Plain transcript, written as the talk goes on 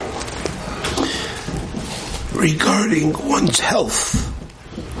regarding one's health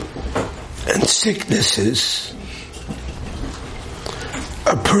and sicknesses,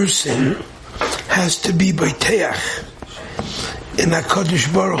 a person has to be Baiteach in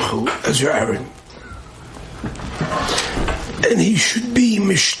HaKadosh Baruch Hu as Aaron. And he should be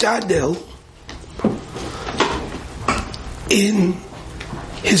Mishtadel in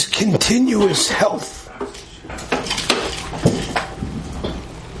his continuous health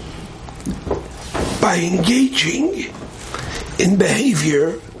by engaging in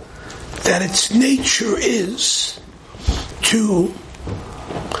behavior that its nature is to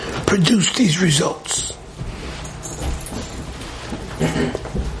produce these results.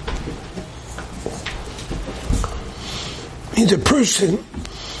 Means a person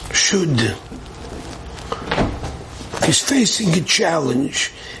should, if he's facing a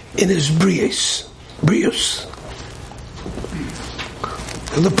challenge in his brios,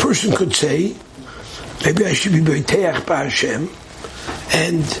 and the person could say, maybe I should be Beiteach B'Hashem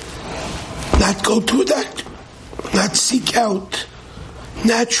and not go to a doctor, not seek out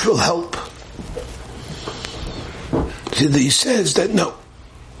natural help. So he says that no,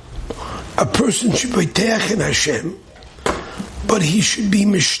 a person should be Beiteach in Hashem, but he should be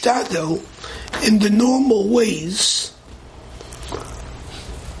mishtadel in the normal ways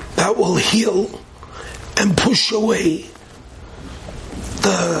that will heal and push away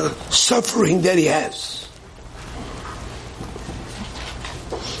the suffering that he has.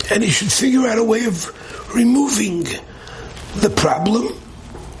 And he should figure out a way of removing the problem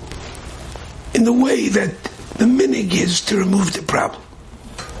in the way that the minig is to remove the problem.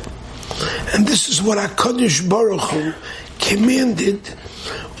 And this is what HaKadosh Baruch Hu commanded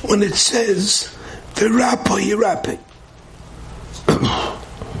when it says, V'rapa yirape.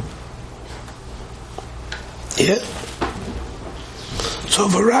 Yeah? So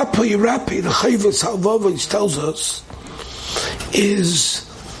V'rapa yirape, the Chayvus Halvavos tells us, is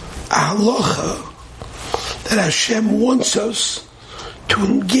a halacha that Hashem wants us to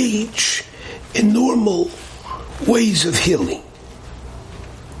engage in normal ways of healing.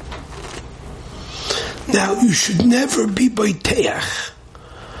 Now, you should never be Baiteach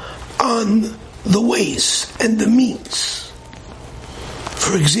on the ways and the means.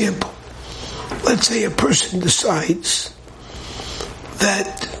 For example, let's say a person decides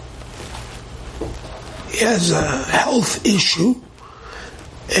that he has a health issue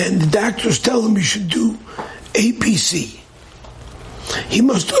and the doctors tell him he should do ABC. He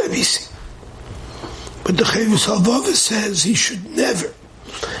must do ABC. But the Chavos Halvavos says he should never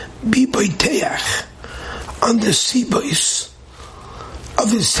be Baiteach on the sibos of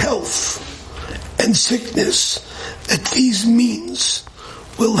his health and sickness, that these means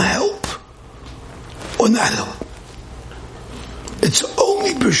will help or not help. It's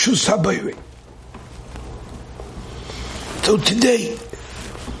only b'rshus habayri. So today,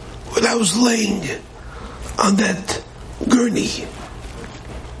 when I was laying on that gurney,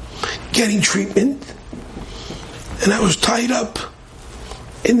 getting treatment, and I was tied up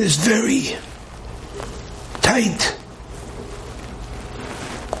in this very tight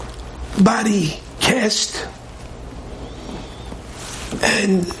body cast,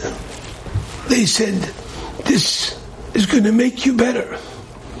 and they said, this is going to make you better.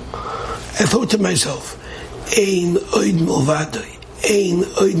 I thought to myself, Ein oid milvadoi, ein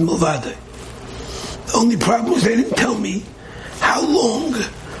oid milvadoi. The only problem is they didn't tell me how long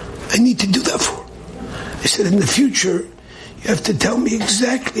I need to do that for. I said, in the future, you have to tell me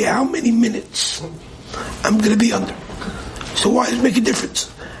exactly how many minutes I'm going to be under. So why does it make a difference?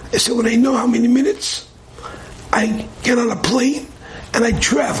 I said, when I know how many minutes, I get on a plane and I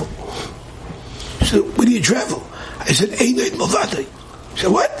travel. So where do you travel? I said, Einoid Movadai. He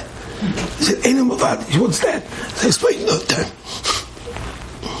said, what? I said, Einoid Movadai. He said, what's that? I said, wait, no time.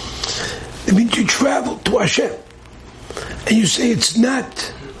 It means you travel to Hashem. And you say it's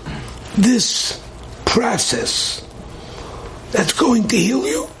not this process that's going to heal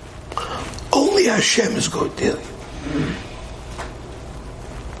you. Only Hashem is going to heal you.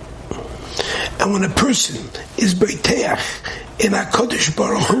 And when a person is Beiteach in HaKadosh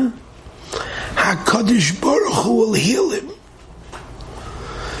Baruch Hu, HaKadosh Baruch Hu will heal him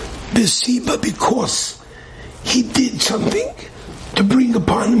b'siba, because he did something to bring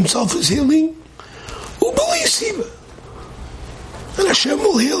upon himself his healing. U'b'li-siba. And Hashem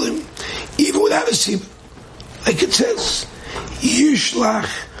will heal him even without a siba. Like it says, Yishlach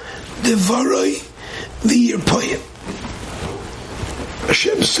devaroi v'yirpoyim.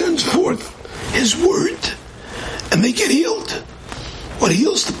 Hashem sends forth His word, and they get healed. What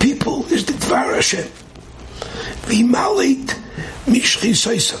heals the people is the Dvar Hashem. V'malit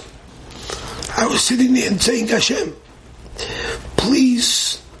mishchisaisa. I was sitting there and saying, Hashem,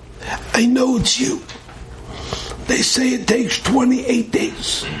 please, I know it's you. They say it takes 28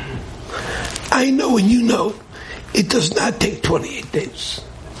 days. I know and you know it does not take 28 days.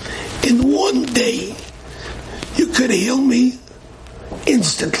 In one day, you could heal me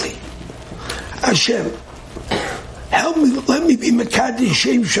instantly. Hashem, help me, let me be Mekadesh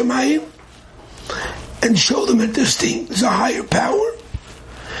Shem Shemayim and show them that this thing is a higher power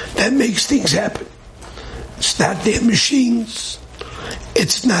that makes things happen. It's not their machines.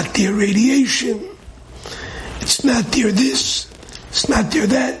 It's not their radiation. It's not their this. It's not their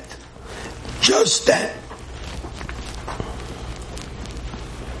that. Just that.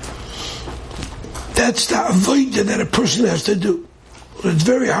 That's the avodah that a person has to do. It's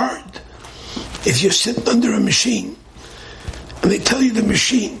very hard. If you're sitting under a machine and they tell you the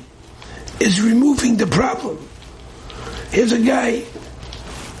machine is removing the problem. Here's a guy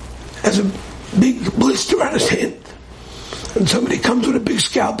has a big blister on his hand, and somebody comes with a big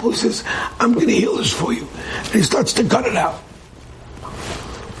scalpel and says, I'm going to heal this for you. And he starts to cut it out.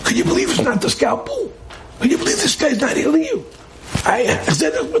 Can you believe it's not the scalpel? Can you believe this guy's not healing you? I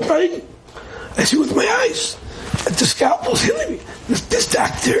said it with I see with my eyes that the scalpel's healing me. This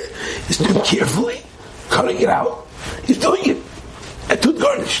doctor is doing carefully, cutting it out. He's doing it at tooth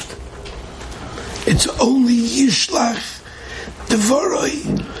garnished. It's only Yishlach Devaroi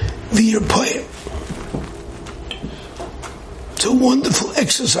V'Yirpoim. It's a wonderful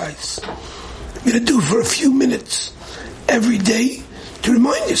exercise. You're going to do for a few minutes every day to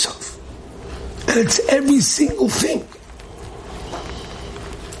remind yourself. And it's every single thing.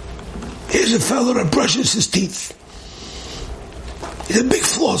 Here's a fellow that brushes his teeth. He's a big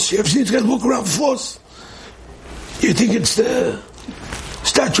floss. You ever seen these guys walk around with floss? You think it's the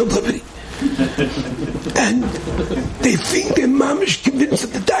Statue of Liberty. And they think they're mamish convinced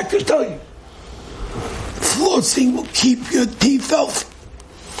that the doctors tell you. Flossing will keep your teeth healthy.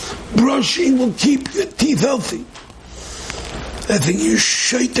 Brushing will keep your teeth healthy. I think you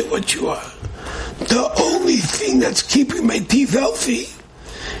shite at what you are. The only thing that's keeping my teeth healthy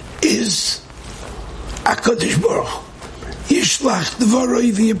is HaKadosh Baruch Hu. Yishlach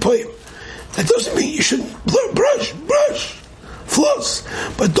Devaroi V'Yirpoim. That doesn't mean you shouldn't brush, floss.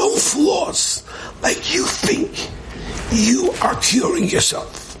 But don't floss like you think you are curing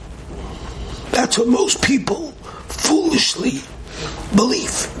yourself. That's what most people foolishly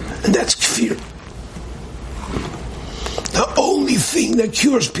believe. And that's kfir. The only thing that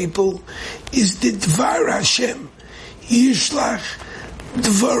cures people is the Dvar Hashem. Yishlach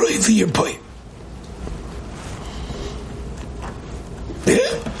Devaroi V'Yirpoim.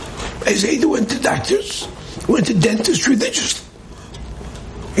 Yeah? Isaiah went to doctors, went to dentists religiously.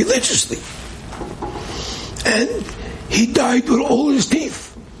 And he died with all his teeth.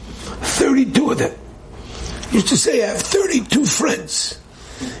 32 of them. He used to say, I have 32 friends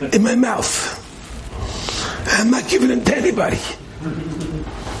in my mouth. I'm not giving them to anybody.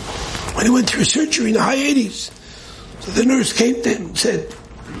 When he went through surgery in the high 80s, so the nurse came to him and said,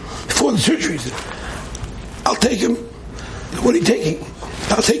 before the surgery, he said, I'll take him. What are you taking?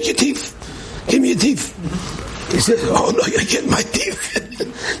 I'll take your teeth. Give me your teeth. He said, oh no, you're getting my teeth.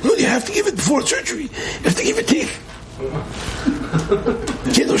 No, you have to give it before surgery. You have to give it teeth.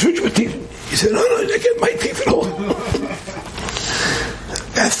 You can't do surgery with teeth. He said, no, you're not getting my teeth at all.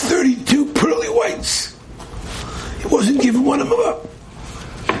 Got 32 pearly whites. He wasn't giving one of them up.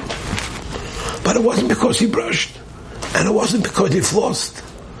 But it wasn't because he brushed. And it wasn't because he flossed.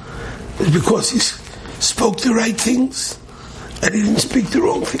 It was because he spoke the right things and he didn't speak the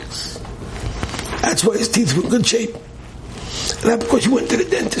wrong things. That's why his teeth were in good shape. And not because he went to the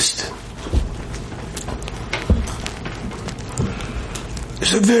dentist.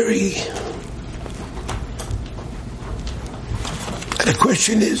 It's a very... And the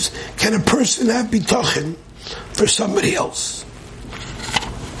question is, can a person have bitachon for somebody else?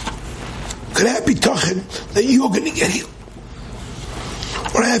 Could I have bitachon that you're going to get healed?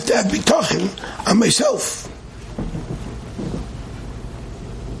 Or I have to have bitachon on myself?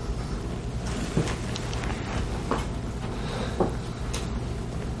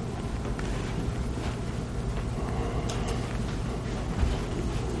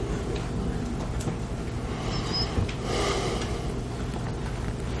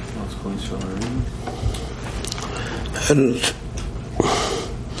 And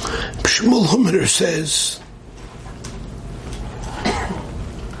Shmuel Hummer says,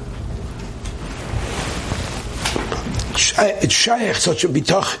 it's shayach such a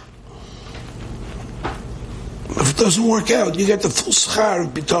bitachon. If it doesn't work out, you get the full schar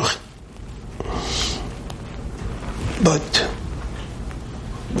of bitachon. But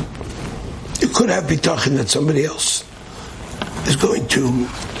you could have bitachon that somebody else is going to